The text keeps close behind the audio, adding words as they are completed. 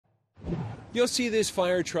You'll see this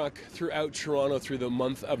fire truck throughout Toronto through the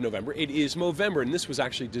month of November. It is Movember, and this was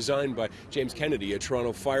actually designed by James Kennedy, a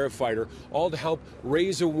Toronto firefighter, all to help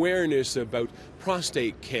raise awareness about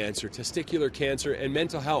prostate cancer, testicular cancer, and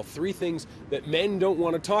mental health. Three things that men don't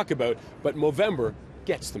want to talk about, but Movember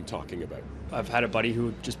gets them talking about. I've had a buddy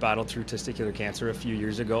who just battled through testicular cancer a few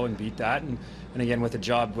years ago and beat that. And again, with a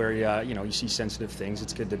job where you see sensitive things,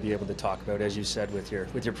 it's good to be able to talk about, as you said, with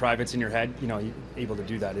your privates in your head. Able to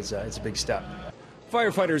do that is it's a big step.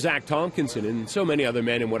 Firefighter Zach Tompkinson and so many other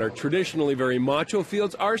men in what are traditionally very macho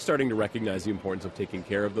fields are starting to recognize the importance of taking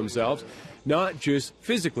care of themselves, not just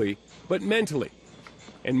physically, but mentally.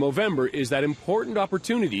 And Movember is that important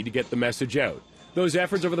opportunity to get the message out. Those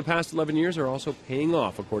efforts over the past 11 years are also paying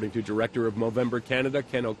off, according to Director of Movember Canada,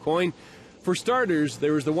 Ken O'Coin. For starters,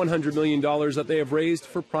 there is the $100 million that they have raised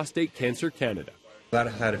for Prostate Cancer Canada.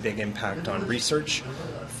 That had a big impact on research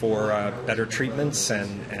for better treatments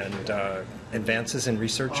and advances in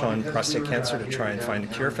research on prostate cancer to try and find a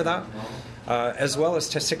cure for that, as well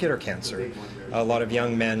as testicular cancer. A lot of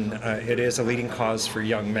young men, it is a leading cause for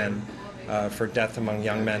young men. For death among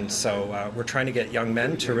young men. So we're trying to get young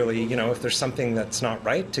men to really, if there's something that's not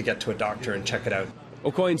right, to get to a doctor and check it out.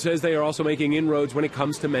 O'Coin says they are also making inroads when it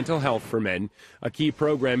comes to mental health for men. A key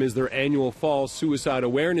program is their annual fall suicide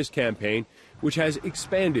awareness campaign, which has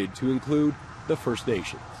expanded to include the First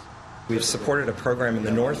Nations. We've supported a program in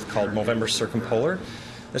the north called Movember Circumpolar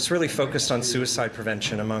that's really focused on suicide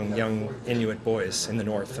prevention among young Inuit boys in the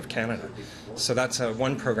north of Canada. So that's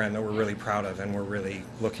one program that we're really proud of and we're really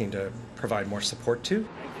looking to provide more support to.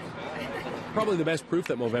 Probably the best proof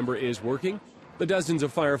that Movember is working, the dozens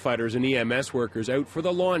of firefighters and EMS workers out for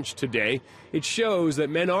the launch today. It shows that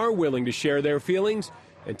men are willing to share their feelings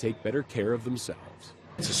and take better care of themselves.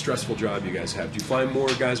 It's a stressful job you guys have. Do you find more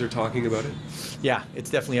guys are talking about it? Yeah,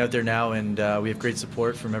 it's definitely out there now, and we have great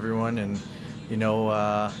support from everyone. And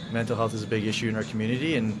mental health is a big issue in our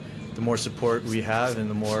community, and the more support we have and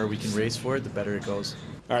the more we can raise for it, the better it goes.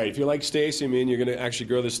 All right, if you like Stace, you're going to actually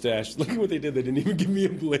grow the stash. Look at what they did. They didn't even give me a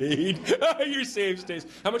blade. You're safe, Stace.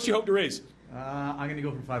 How much do you hope to raise? I'm going to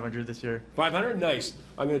go for $500 this year. $500? Nice.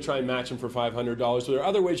 I'm going to try and match them for $500. So there are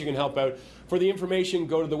other ways you can help out. For the information,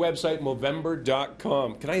 go to the website,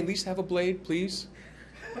 Movember.com. Can I at least have a blade, please?